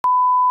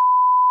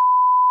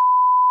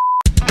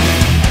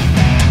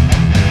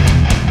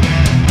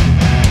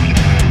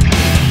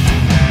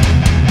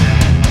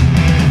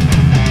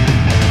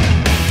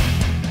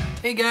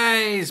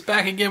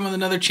back again with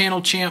another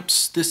Channel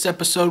Champs. This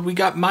episode we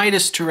got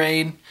Midas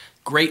Terrain.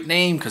 Great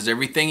name because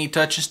everything he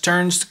touches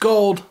turns to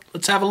gold.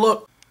 Let's have a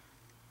look.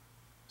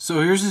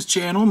 So here's his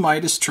channel,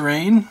 Midas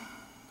Terrain.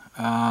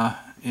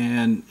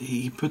 And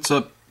he puts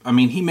up,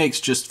 he makes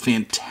just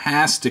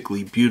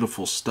fantastically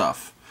beautiful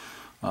stuff.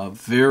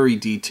 Very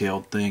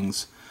detailed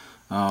things.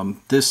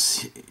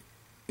 This,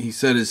 he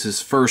said, is his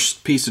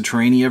first piece of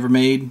terrain he ever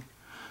made.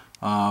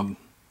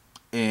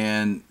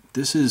 And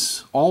this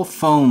is all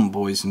foam,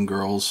 boys and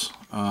girls.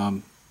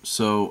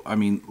 So,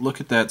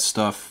 look at that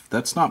stuff.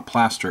 That's not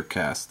plaster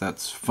cast.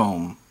 That's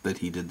foam that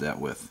he did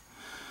that with.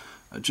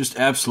 Just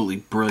absolutely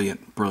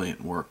brilliant,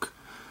 brilliant work.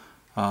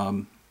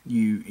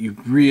 You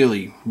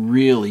really,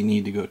 really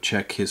need to go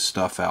check his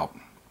stuff out.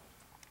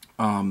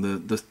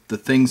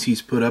 The things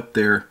he's put up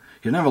there,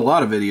 he doesn't have a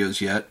lot of videos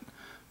yet,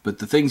 but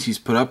the things he's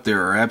put up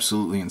there are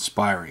absolutely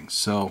inspiring.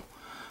 So,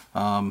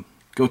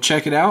 go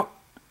check it out.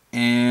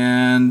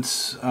 And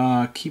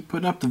keep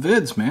putting up the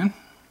vids, man.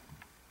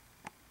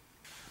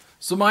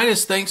 So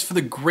Midas, thanks for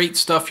the great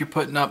stuff you're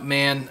putting up,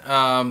 man.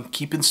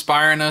 Keep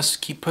inspiring us,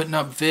 keep putting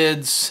up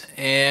vids,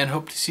 and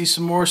hope to see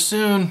some more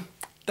soon.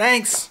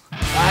 Thanks.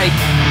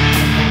 Bye.